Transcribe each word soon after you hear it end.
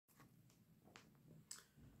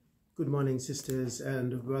Good morning, sisters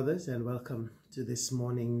and brothers, and welcome to this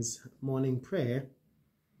morning's morning prayer.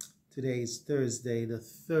 Today is Thursday, the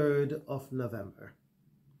 3rd of November.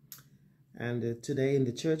 And today in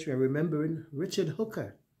the church, we're remembering Richard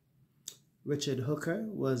Hooker. Richard Hooker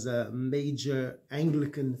was a major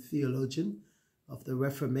Anglican theologian of the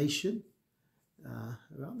Reformation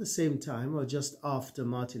around the same time, or just after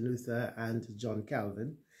Martin Luther and John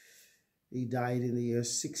Calvin. He died in the year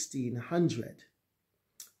 1600.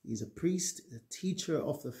 He's a priest, a teacher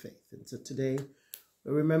of the faith. And so today,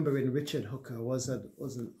 we're remembering Richard Hooker was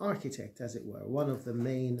an architect, as it were, one of the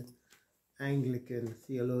main Anglican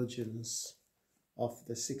theologians of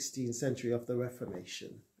the 16th century of the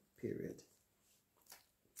Reformation period.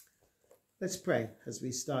 Let's pray as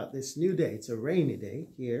we start this new day. It's a rainy day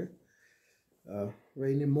here,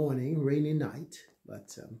 rainy morning, rainy night,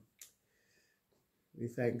 but we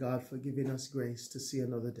thank God for giving us grace to see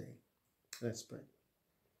another day. Let's pray.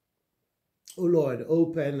 O Lord,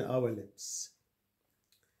 open our lips,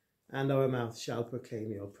 and our mouth shall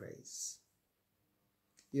proclaim your praise.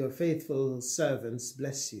 Your faithful servants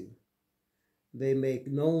bless you. They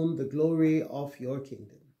make known the glory of your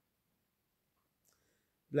kingdom.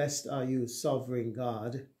 Blessed are you, sovereign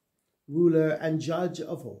God, ruler and judge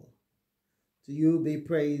of all. To you be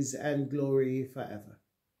praise and glory forever.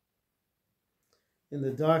 In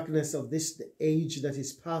the darkness of this age that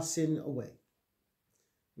is passing away,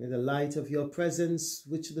 may the light of your presence,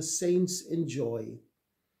 which the saints enjoy,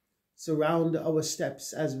 surround our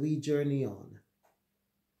steps as we journey on.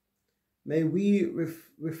 May we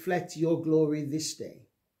reflect your glory this day,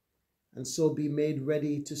 and so be made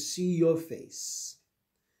ready to see your face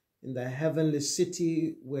in the heavenly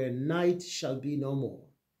city where night shall be no more.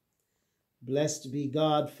 Blessed be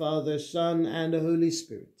God, Father, Son, and the Holy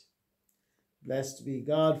Spirit. Blessed be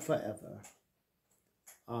God forever.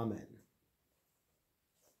 Amen.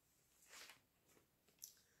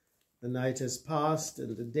 The night has passed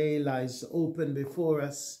and the day lies open before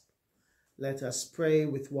us. Let us pray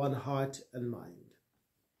with one heart and mind.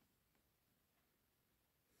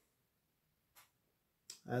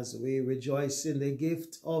 As we rejoice in the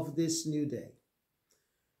gift of this new day,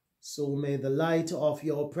 so may the light of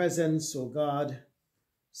your presence, O God,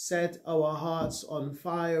 set our hearts on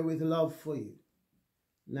fire with love for you,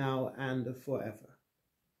 now and forever.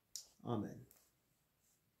 Amen.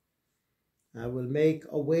 I will make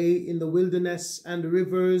a way in the wilderness and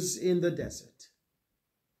rivers in the desert.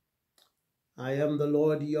 I am the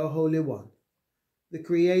Lord, your Holy One, the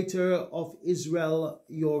Creator of Israel,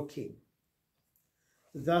 your King.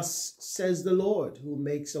 Thus says the Lord, who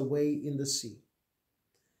makes a way in the sea,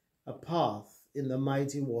 a path in the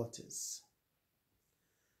mighty waters.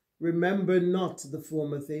 Remember not the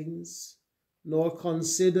former things, nor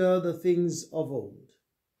consider the things of old.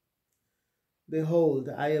 Behold,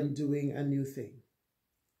 I am doing a new thing.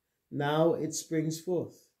 Now it springs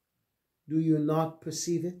forth. Do you not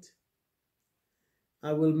perceive it?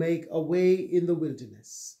 I will make a way in the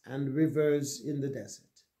wilderness and rivers in the desert,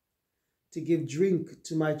 to give drink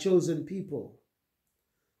to my chosen people,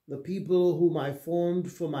 the people whom I formed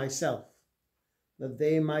for myself, that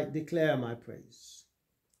they might declare my praise.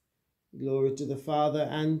 Glory to the Father,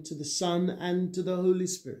 and to the Son, and to the Holy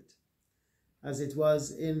Spirit, as it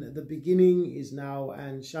was in the beginning, is now,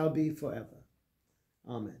 and shall be forever.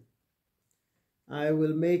 Amen. I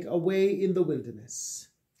will make a way in the wilderness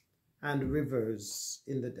and rivers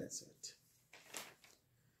in the desert.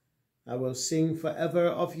 I will sing forever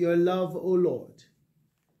of your love, O Lord.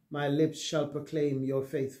 My lips shall proclaim your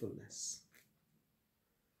faithfulness.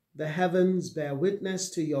 The heavens bear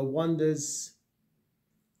witness to your wonders.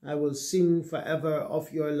 I will sing forever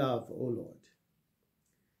of your love, O Lord.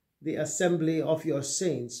 The assembly of your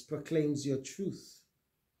saints proclaims your truth.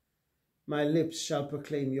 My lips shall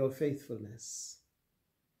proclaim your faithfulness.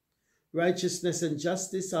 Righteousness and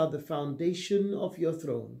justice are the foundation of your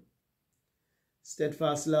throne.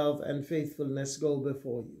 Steadfast love and faithfulness go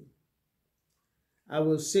before you. I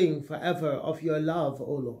will sing forever of your love,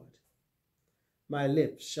 O Lord. My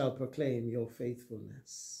lips shall proclaim your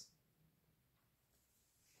faithfulness.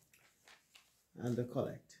 And the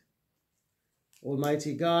collect.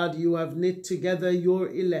 Almighty God, you have knit together your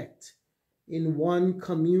elect in one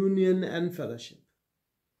communion and fellowship,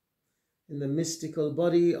 in the mystical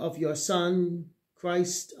body of your Son,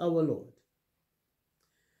 Christ our Lord.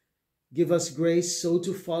 Give us grace so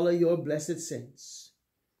to follow your blessed saints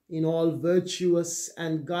in all virtuous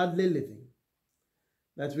and godly living,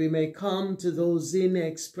 that we may come to those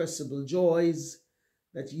inexpressible joys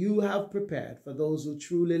that you have prepared for those who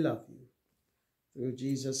truly love you. Through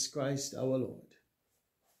Jesus Christ our Lord.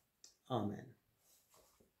 Amen.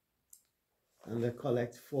 and a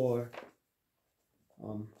collect for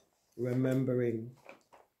remembering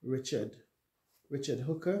Richard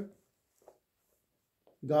Hooker.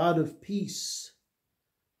 God of peace,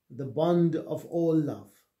 the bond of all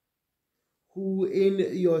love, who in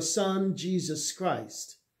your Son Jesus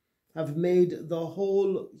Christ have made the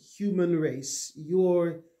whole human race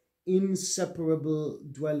your inseparable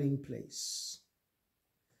dwelling place.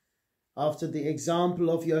 After the example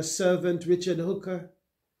of your servant Richard Hooker,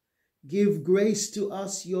 give grace to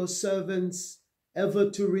us, your servants, ever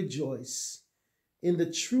to rejoice in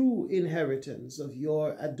the true inheritance of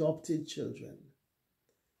your adopted children,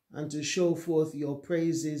 and to show forth your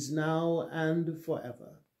praises now and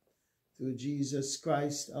forever, through Jesus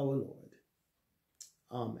Christ our Lord.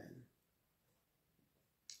 Amen.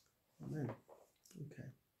 Amen. Okay.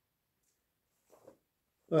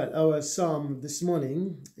 All right, our psalm this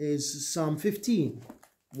morning is Psalm 15,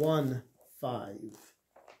 1, 5.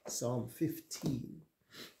 Psalm 15.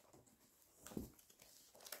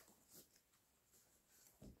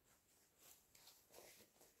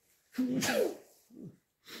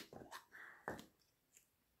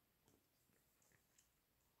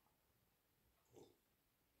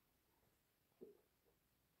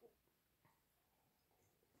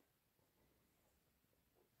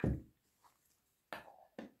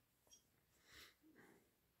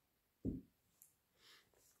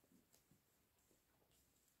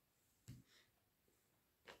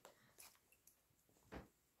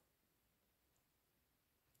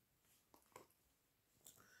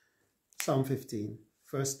 Psalm 15,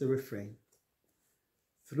 first the refrain.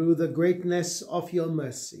 Through the greatness of your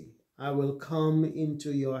mercy, I will come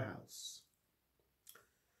into your house.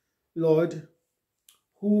 Lord,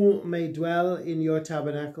 who may dwell in your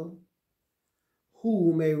tabernacle?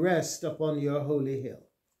 Who may rest upon your holy hill?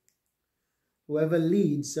 Whoever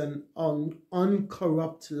leads an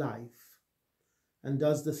uncorrupt life and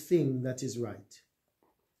does the thing that is right,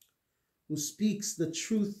 who speaks the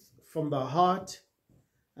truth from the heart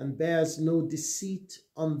and bears no deceit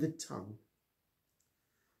on the tongue,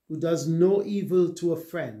 who does no evil to a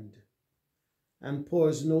friend and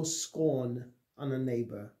pours no scorn on a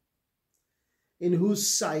neighbor, in whose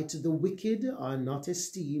sight the wicked are not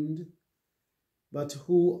esteemed, but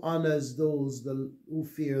who honors those who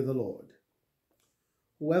fear the Lord.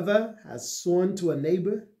 Whoever has sworn to a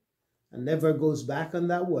neighbor and never goes back on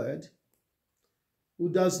that word, who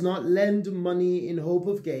does not lend money in hope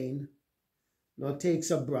of gain, nor takes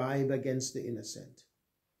a bribe against the innocent.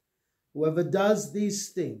 Whoever does these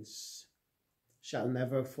things shall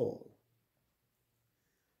never fall.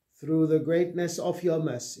 Through the greatness of your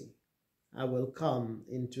mercy, I will come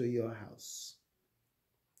into your house.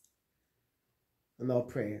 And our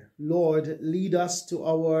prayer. Lord, lead us to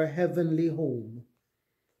our heavenly home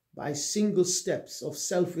by single steps of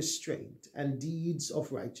self-restraint and deeds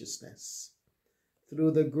of righteousness,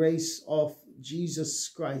 through the grace of Jesus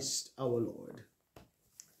Christ our Lord.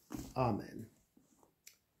 Amen.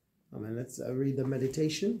 Amen. Let's read the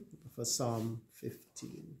meditation for Psalm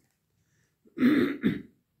 15.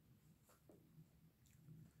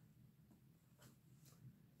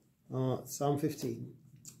 Psalm 15.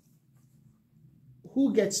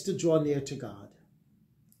 Who gets to draw near to God?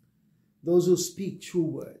 Those who speak true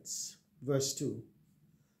words, verse 2,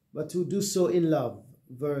 but who do so in love,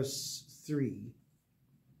 verse 3,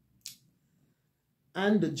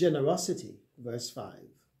 and generosity, verse 5.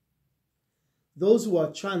 Those who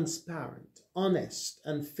are transparent, honest,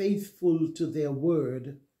 and faithful to their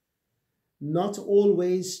word, not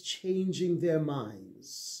always changing their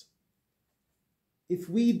minds. If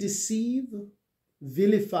we deceive,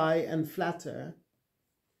 vilify, and flatter,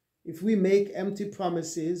 if we make empty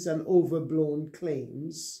promises and overblown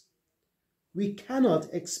claims, we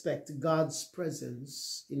cannot expect God's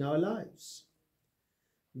presence in our lives.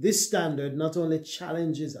 This standard not only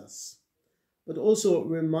challenges us, but also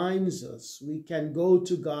reminds us we can go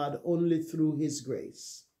to God only through his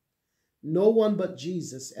grace. No one but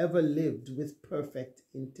Jesus ever lived with perfect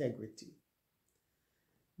integrity.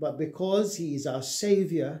 But because he is our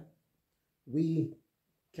Savior, we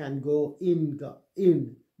can go into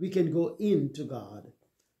God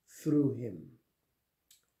through him.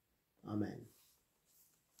 Amen.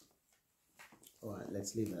 All right,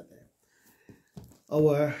 let's leave that there.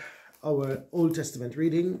 Our Old Testament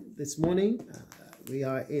reading this morning, we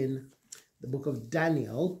are in the book of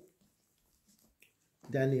Daniel,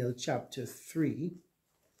 chapter 3.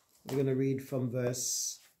 We're going to read from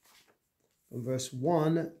verse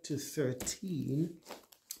 1 to 13.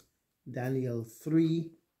 Daniel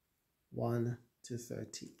 3, 1 to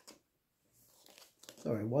 13.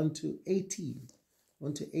 Sorry, 1 to 18.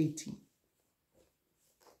 1 to 18.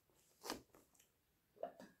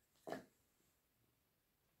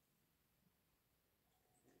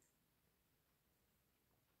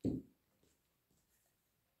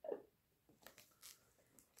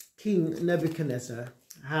 King Nebuchadnezzar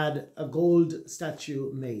had a gold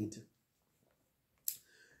statue made,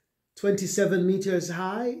 27 meters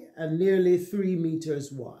high and nearly 3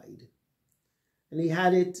 meters wide. And he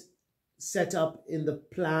had it set up in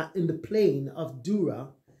the plain of Dura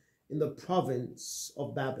in the province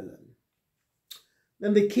of Babylon.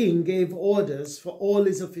 Then the king gave orders for all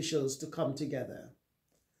his officials to come together.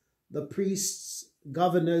 The priests,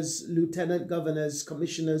 governors, lieutenant governors,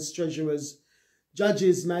 commissioners, treasurers,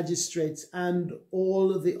 judges, magistrates, and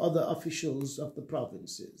all the other officials of the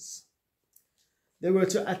provinces. They were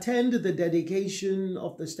to attend the dedication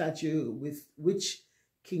of the statue with which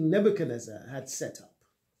King Nebuchadnezzar had set up.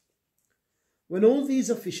 When all these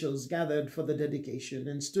officials gathered for the dedication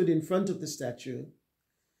and stood in front of the statue,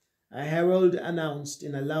 a herald announced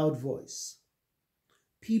in a loud voice,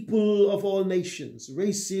 "People of all nations,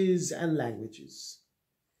 races, and languages,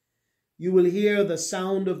 you will hear the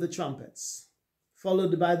sound of the trumpets,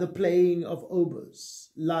 followed by the playing of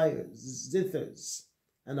oboes, lyres, zithers,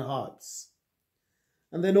 and harps.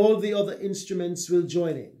 And then all the other instruments will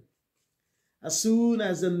join in. As soon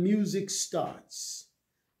as the music starts,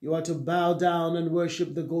 you are to bow down and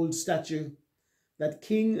worship the gold statue that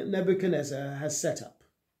King Nebuchadnezzar has set up.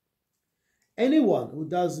 Anyone who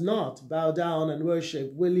does not bow down and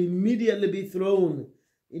worship will immediately be thrown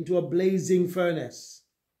into a blazing furnace."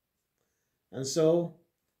 And so,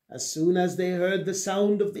 as soon as they heard the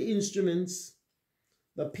sound of the instruments,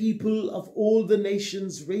 the people of all the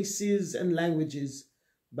nations, races, and languages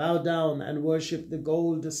bowed down and worshipped the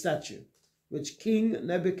gold statue which King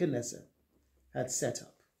Nebuchadnezzar had set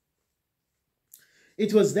up.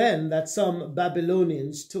 It was then that some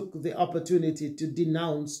Babylonians took the opportunity to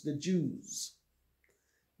denounce the Jews.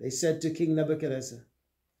 They said to King Nebuchadnezzar,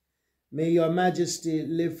 "May your majesty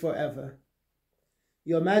live forever.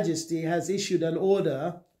 Your majesty has issued an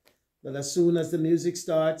order that as soon as the music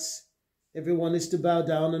starts, everyone is to bow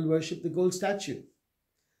down and worship the gold statue,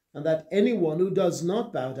 and that anyone who does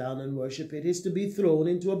not bow down and worship it is to be thrown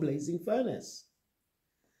into a blazing furnace.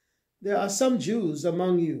 There are some Jews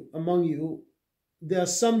among you. There are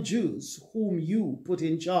some Jews whom you put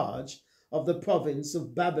in charge of the province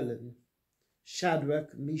of Babylon,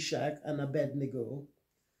 Shadrach, Meshach, and Abednego,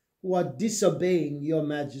 who are disobeying your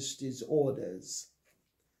majesty's orders.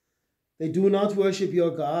 They do not worship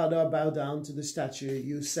your God or bow down to the statue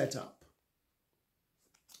you set up."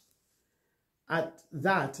 At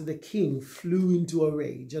that, the king flew into a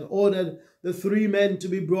rage and ordered the 3 men to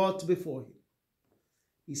be brought before him.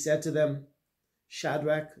 He said to them,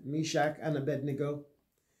 "Shadrach, Meshach, and Abednego,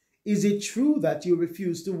 is it true that you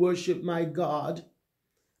refuse to worship my God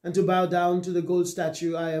and to bow down to the gold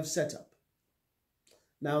statue I have set up?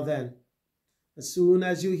 Now then, as soon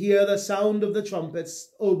as you hear the sound of the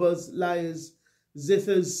trumpets, oboes, lyres,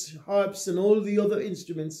 zithers, harps, and all the other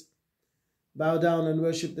instruments, bow down and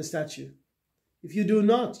worship the statue. If you do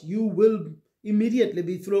not, you will immediately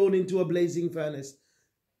be thrown into a blazing furnace.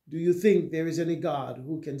 Do you think there is any God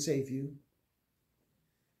who can save you?"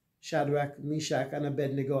 Shadrach, Meshach, and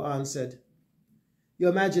Abednego answered,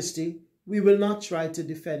 "Your Majesty, we will not try to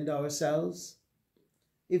defend ourselves.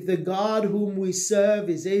 If the God whom we serve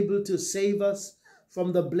is able to save us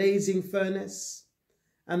from the blazing furnace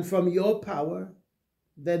and from your power,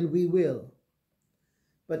 then we will.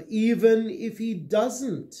 But even if he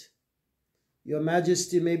doesn't, your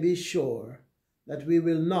Majesty may be sure that we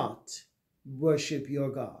will not worship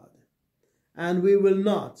your God, and we will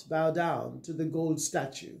not bow down to the gold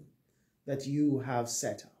statue that you have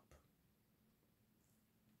set up."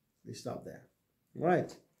 We stop there. All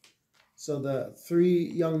right. So the 3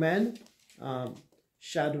 young men,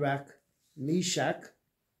 Shadrach, Meshach,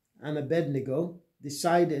 and Abednego,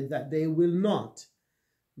 decided that they will not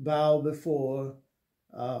bow before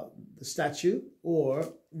the statue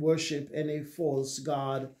or worship any false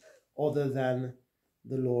god other than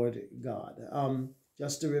the Lord God.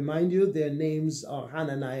 Just to remind you, their names are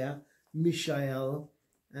Hananiah, Mishael,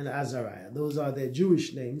 and Azariah. Those are their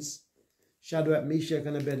Jewish names. Shadrach, Meshach,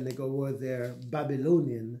 and Abednego were their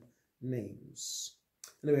Babylonian names.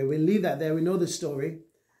 Anyway, we'll leave that there. We know the story.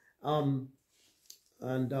 And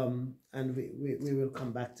we will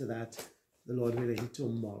come back to that, the Lord willing,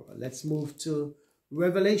 tomorrow. Let's move to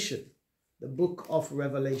Revelation, the book of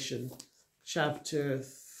Revelation, chapter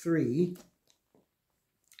 3,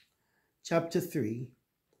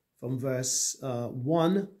 from verse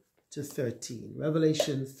 1 to 13.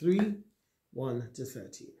 Revelation 3, 1 to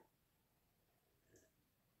 13.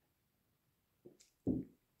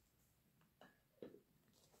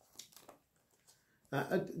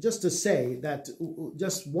 Just to say that,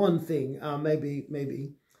 just one thing,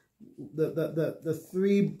 maybe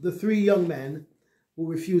the three young men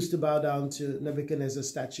who refused to bow down to Nebuchadnezzar's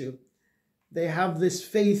statue, they have this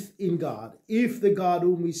faith in God. If the God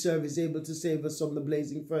whom we serve is able to save us from the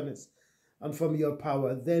blazing furnace and from your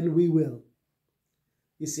power, then we will.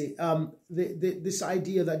 You see, this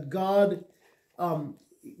idea that God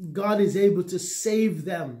is able to save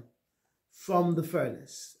them from the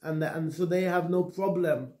furnace, and so they have no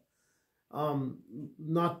problem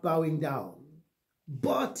not bowing down.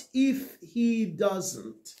 But if he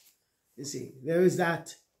doesn't, you see, there is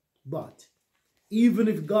that but. Even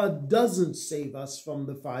if God doesn't save us from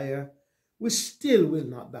the fire, we still will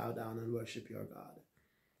not bow down and worship your God.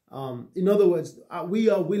 In other words, we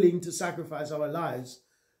are willing to sacrifice our lives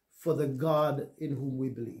for the God in whom we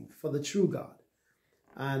believe, for the true God.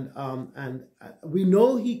 And we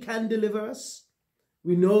know he can deliver us.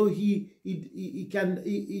 We know he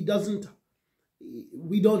doesn't,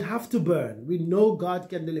 we don't have to burn. We know God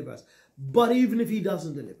can deliver us. But even if he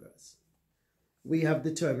doesn't deliver us, we have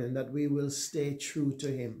determined that we will stay true to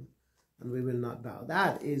him and we will not bow.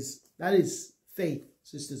 That is faith,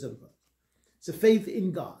 sisters and brothers. It's a faith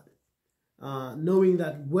in God, knowing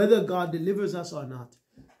that whether God delivers us or not,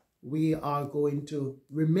 we are going to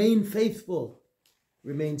remain faithful,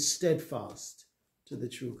 remain steadfast to the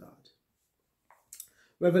true God.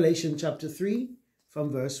 Revelation chapter 3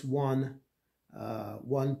 from verse 1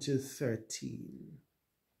 to 13.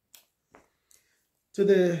 To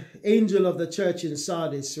the angel of the church in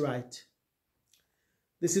Sardis write,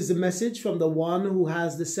 this is a message from the one who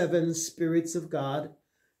has the 7 spirits of God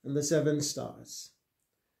and the 7 stars.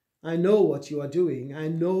 I know what you are doing. I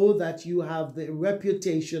know that you have the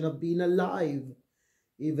reputation of being alive,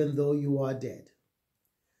 even though you are dead.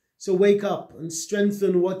 So wake up and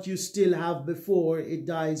strengthen what you still have before it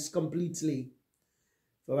dies completely.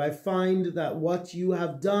 For I find that what you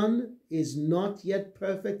have done is not yet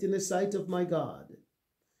perfect in the sight of my God.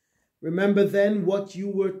 Remember then what you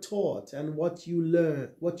were taught and what you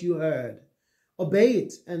learned, what you heard. Obey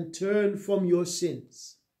it and turn from your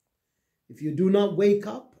sins. If you do not wake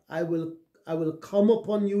up, I will come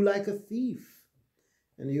upon you like a thief,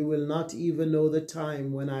 and you will not even know the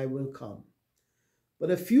time when I will come. But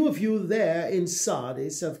a few of you there in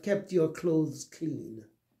Sardis have kept your clothes clean.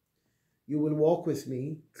 You will walk with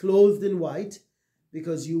me, clothed in white,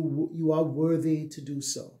 because you are worthy to do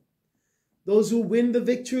so. Those who win the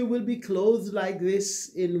victory will be clothed like this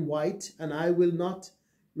in white, and I will not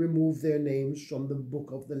remove their names from the book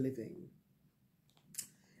of the living.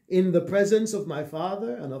 In the presence of my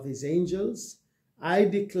Father and of his angels, I will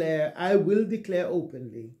declare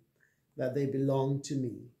openly that they belong to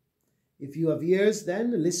me. If you have ears,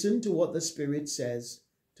 then listen to what the Spirit says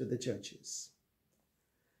to the churches.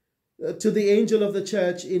 To the angel of the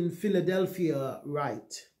church in Philadelphia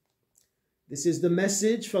write, this is the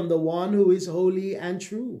message from the one who is holy and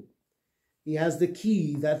true. He has the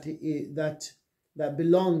key that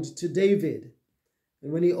belonged to David.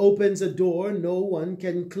 And when he opens a door, no one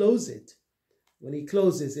can close it. When he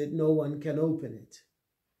closes it, no one can open it.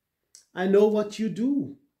 I know what you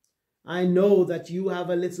do. I know that you have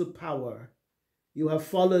a little power. You have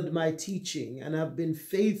followed my teaching and have been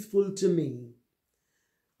faithful to me.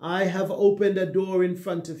 I have opened a door in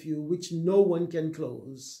front of you which no one can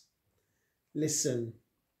close. Listen,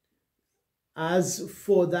 as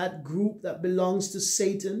for that group that belongs to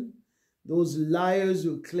Satan, those liars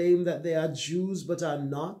who claim that they are Jews but are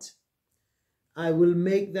not, I will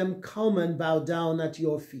make them come and bow down at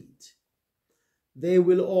your feet. They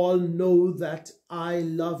will all know that I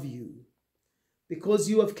love you. Because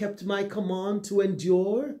you have kept my command to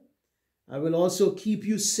endure, I will also keep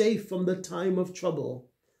you safe from the time of trouble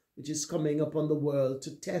which is coming upon the world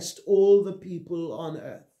to test all the people on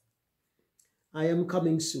earth. I am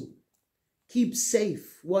coming soon. Keep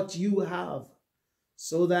safe what you have,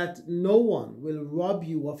 so that no one will rob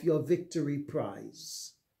you of your victory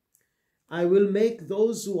prize. I will make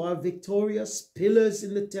those who are victorious pillars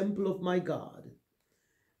in the temple of my God,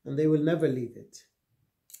 and they will never leave it.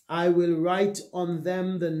 I will write on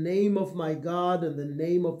them the name of my God and the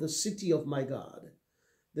name of the city of my God,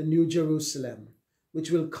 the New Jerusalem,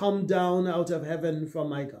 which will come down out of heaven from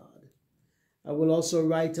my God. I will also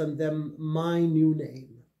write on them my new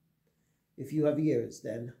name. If you have ears,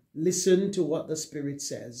 then listen to what the Spirit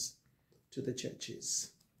says to the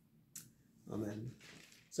churches. Amen.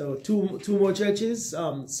 So two more churches,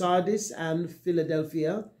 Sardis and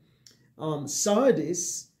Philadelphia.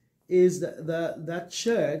 Sardis is that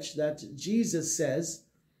church that Jesus says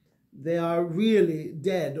they are really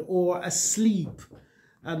dead or asleep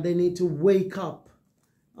and they need to wake up.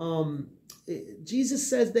 Jesus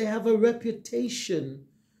says they have a reputation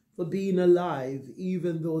for being alive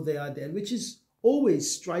even though they are dead, which is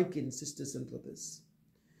always striking, sisters and brothers.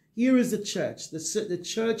 Here is the church, the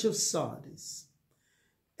church of Sardis.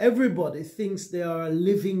 Everybody thinks they are a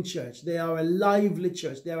living church. They are a lively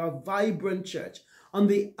church. They are a vibrant church. On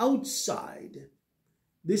the outside,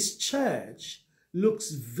 this church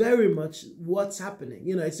looks very much what's happening.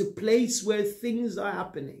 You know, it's a place where things are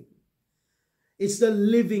happening. It's the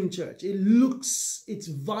living church. It's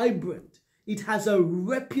vibrant. It has a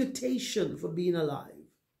reputation for being alive.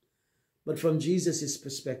 But from Jesus'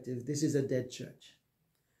 perspective, this is a dead church.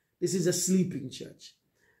 This is a sleeping church.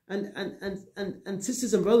 And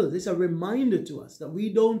sisters and brothers, this is a reminder to us that we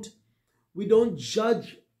don't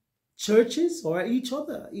judge churches or each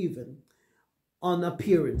other even on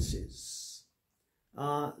appearances.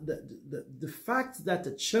 The fact that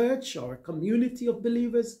a church or a community of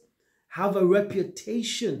believers have a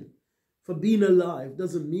reputation for being alive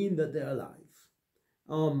doesn't mean that they're alive.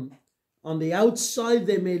 On the outside,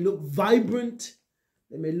 they may look vibrant.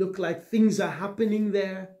 They may look like things are happening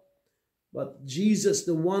there. But Jesus,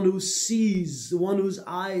 the one who sees, the one whose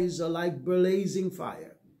eyes are like blazing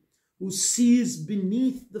fire, who sees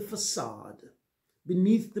beneath the facade,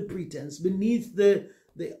 beneath the pretense, beneath the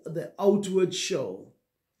outward show,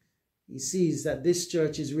 he sees that this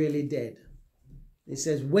church is really dead. He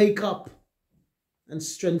says, wake up and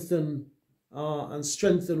strengthen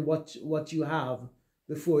what you have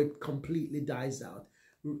before it completely dies out.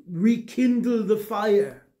 Rekindle the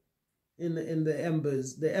fire in the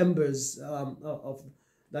embers of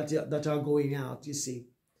that are going out, you see.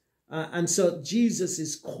 And so Jesus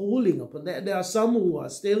is calling upon. There are some who are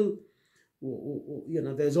still, you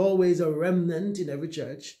know, there's always a remnant in every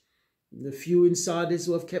church. The few in Sardis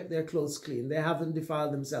who have kept their clothes clean. They haven't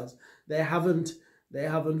defiled themselves. They haven't,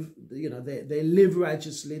 you know, they live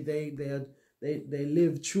righteously. They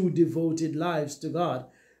live true devoted lives to God.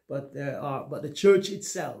 But the church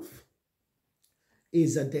itself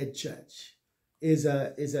is a dead church, is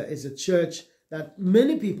a church that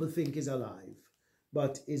many people think is alive,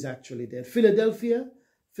 but is actually dead. Philadelphia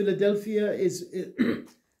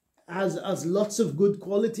has lots of good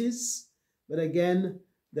qualities, but again,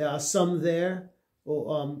 there are some there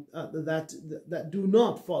that do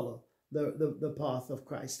not follow the path of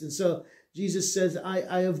Christ. And so Jesus says,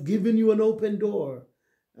 I have given you an open door,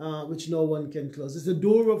 which no one can close. It's a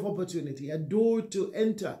door of opportunity, a door to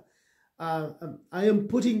enter. I am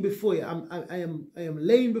putting before you, I am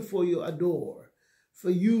laying before you a door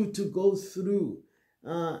for you to go through.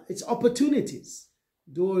 It's opportunities,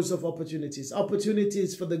 doors of opportunities,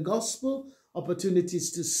 opportunities for the gospel,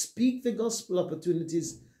 opportunities to speak the gospel,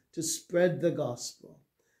 opportunities to spread the gospel.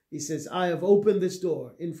 He says, I have opened this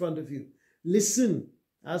door in front of you. Listen,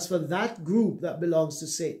 as for that group that belongs to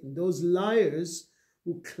Satan, those liars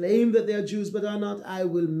who claim that they are Jews but are not, I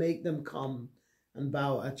will make them come and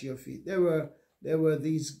bow at your feet. There were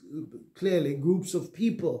these clearly groups of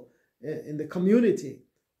people in the community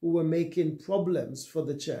who were making problems for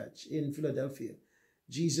the church in Philadelphia.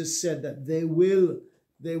 Jesus said that they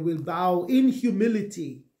will bow in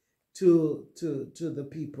humility to the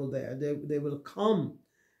people there. They will come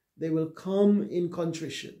in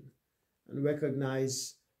contrition and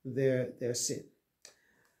recognize their sin.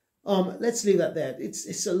 Let's leave that there.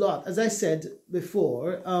 It's a lot. As I said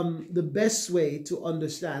before, the best way to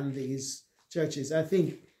understand these churches, I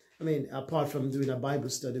mean, apart from doing a Bible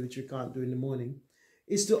study, which we can't do in the morning,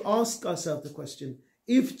 is to ask ourselves the question,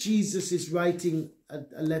 if Jesus is writing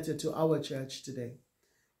a letter to our church today,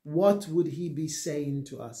 what would he be saying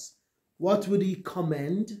to us? What would he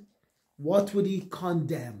commend? What would he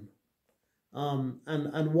condemn?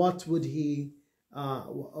 And what would he,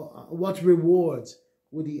 what rewards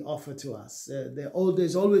would he offer to us?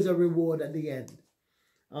 There's always a reward at the end.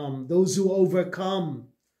 Those who overcome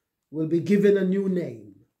will be given a new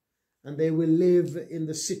name, and they will live in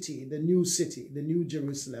the city, the new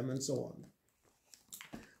Jerusalem, and so on.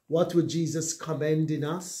 What would Jesus commend in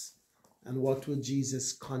us, and what would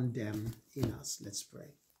Jesus condemn in us? Let's pray.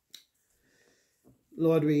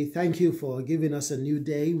 Lord, we thank you for giving us a new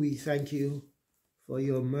day. We thank you for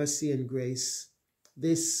your mercy and grace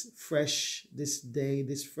this fresh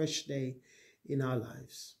day in our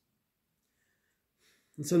lives.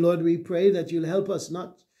 And so, Lord, we pray that you'll help us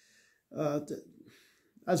not,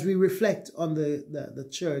 as we reflect on the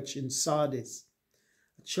church in Sardis,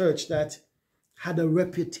 a church that had a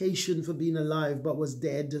reputation for being alive but was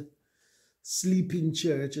dead, sleeping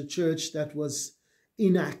church, a church that was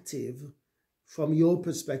inactive from your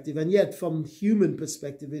perspective, and yet from human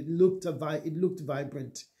perspective, it looked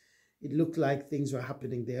vibrant. It looked like things were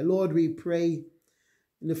happening there. Lord, we pray,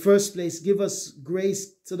 in the first place, give us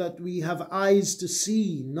grace so that we have eyes to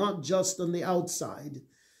see, not just on the outside,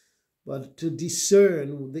 but to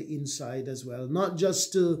discern the inside as well, not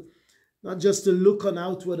just to look on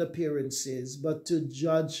outward appearances, but to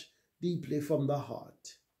judge deeply from the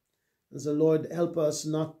heart. As the Lord, help us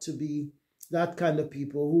not to be that kind of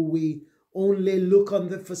people who we only look on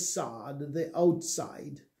the facade, the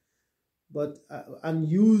outside, but and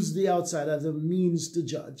use the outside as a means to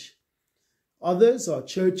judge others or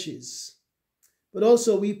churches. But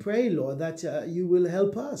also we pray, Lord, that you will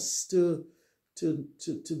help us to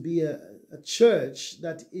be a church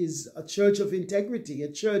that is a church of integrity,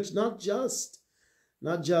 a church not just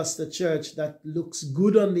a church that looks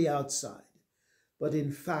good on the outside, but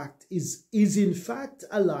in fact is in fact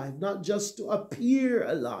alive, not just to appear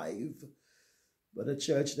alive, but a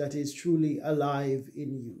church that is truly alive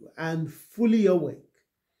in you and fully awake.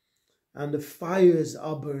 And the fires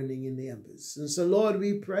are burning in the embers. And so, Lord,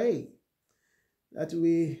 we pray that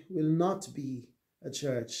we will not be a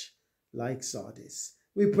church like Sardis.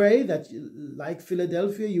 We pray that, like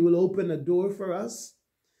Philadelphia, you will open a door for us,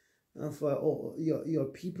 for your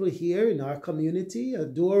people here in our community, a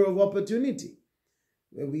door of opportunity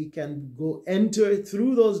where we can enter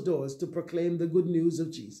through those doors to proclaim the good news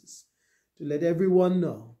of Jesus, to let everyone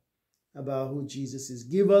know about who Jesus is.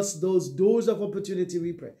 Give us those doors of opportunity,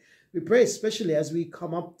 we pray. We pray especially as we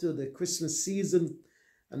come up to the Christmas season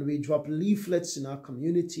and we drop leaflets in our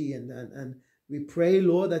community, and we pray,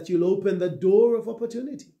 Lord, that you'll open the door of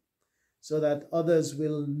opportunity so that others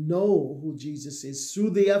will know who Jesus is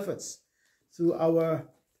through the efforts, through our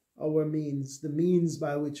means, the means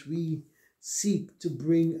by which we seek to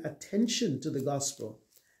bring attention to the gospel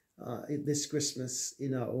this Christmas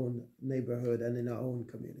in our own neighborhood and in our own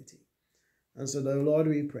community. And so, the Lord,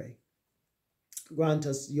 we pray, grant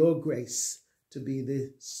us your grace to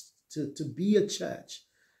be a church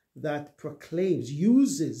that proclaims,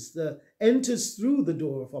 enters through the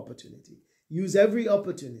door of opportunity. Use every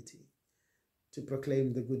opportunity to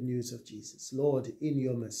proclaim the good news of Jesus. Lord, in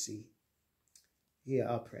your mercy, hear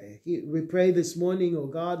our prayer. We pray this morning, O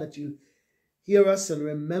God, that you hear us and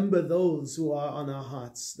remember those who are on our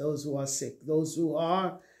hearts, those who are sick, those who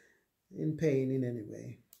are in pain in any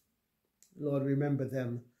way. Lord, remember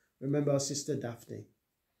them. Remember our sister Daphne.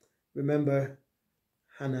 Remember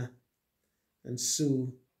Hannah and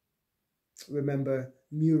Sue. Remember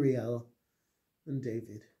Muriel and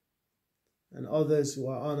David and others who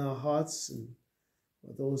are on our hearts and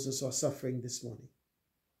those who are suffering this morning.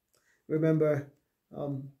 Remember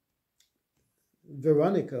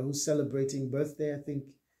Veronica, who's celebrating birthday, I think,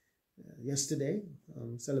 yesterday.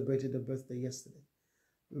 Celebrated her birthday yesterday.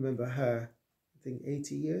 Remember her, I think,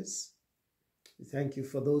 80 years. We thank you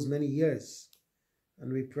for those many years,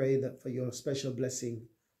 and we pray that for your special blessing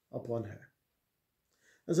upon her.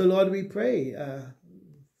 And so, Lord, we pray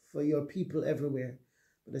for your people everywhere,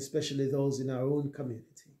 but especially those in our own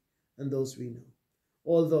community and those we know.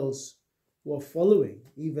 All those who are following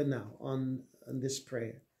even now on this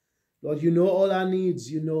prayer. Lord, you know all our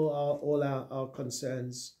needs. You know all our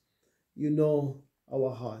concerns. You know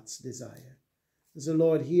our heart's desire. And so,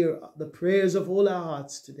 Lord, hear the prayers of all our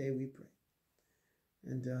hearts today, we pray.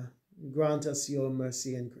 And grant us your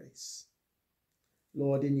mercy and grace.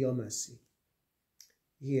 Lord, in your mercy,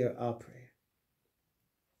 hear our prayer.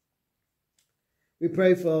 We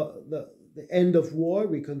pray for the end of war.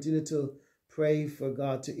 We continue to pray for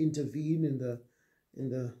God to intervene in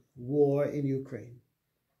the war in Ukraine.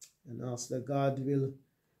 And ask that God will,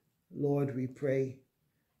 Lord, we pray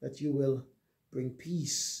that you will bring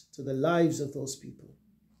peace to the lives of those people.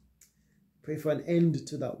 Pray for an end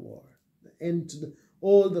to that war, an end to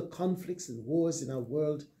all the conflicts and wars in our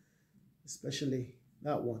world, especially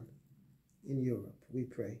that one in Europe. We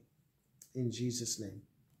pray in Jesus' name.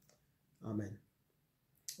 Amen.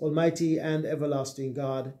 Almighty and everlasting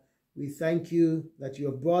God, we thank you that you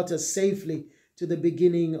have brought us safely to the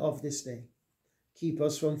beginning of this day. Keep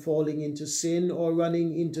us from falling into sin or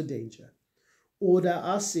running into danger. Order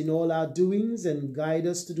us in all our doings and guide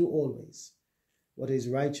us to do always what is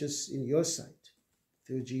righteous in your sight,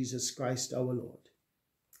 through Jesus Christ our Lord.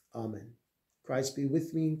 Amen. Christ be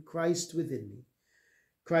with me, Christ within me,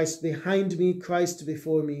 Christ behind me, Christ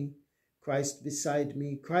before me, Christ beside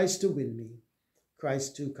me, Christ to win me,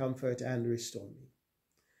 Christ to comfort and restore me.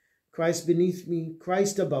 Christ beneath me,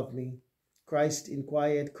 Christ above me, Christ in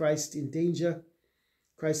quiet, Christ in danger,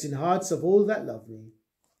 Christ in hearts of all that love me,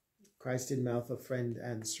 Christ in mouth of friend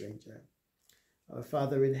and stranger. Our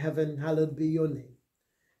Father in heaven, hallowed be your name.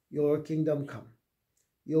 Your kingdom come.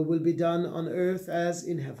 Your will be done on earth as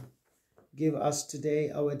in heaven. Give us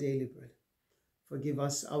today our daily bread. Forgive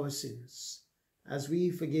us our sins, as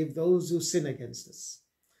we forgive those who sin against us.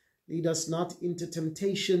 Lead us not into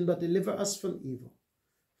temptation, but deliver us from evil.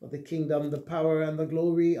 For the kingdom, the power, and the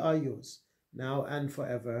glory are yours, now and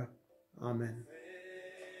forever. Amen.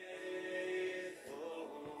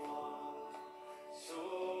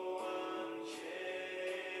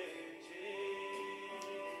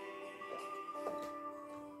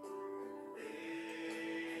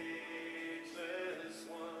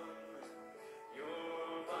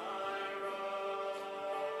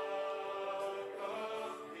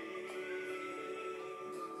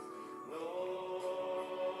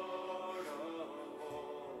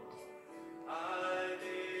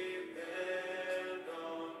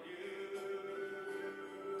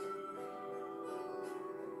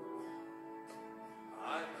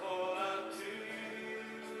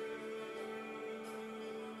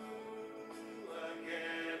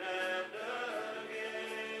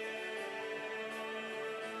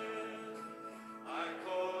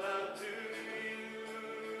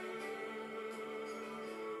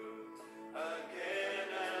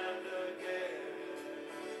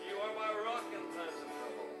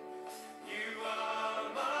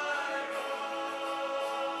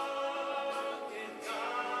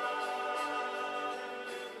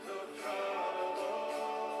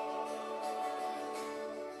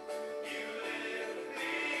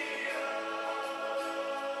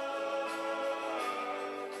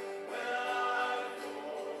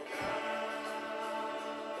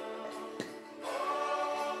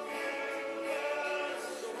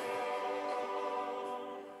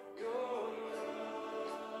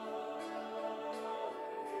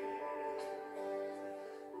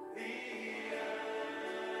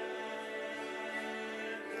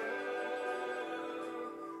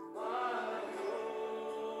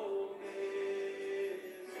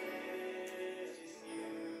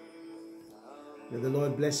 May the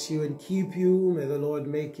Lord bless you and keep you. May the Lord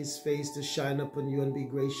make his face to shine upon you and be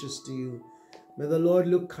gracious to you. May the Lord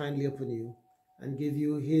look kindly upon you and give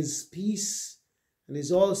you his peace and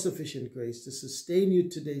his all-sufficient grace to sustain you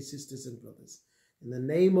today, sisters and brothers. In the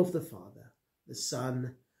name of the Father, the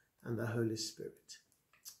Son, and the Holy Spirit.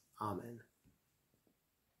 Amen.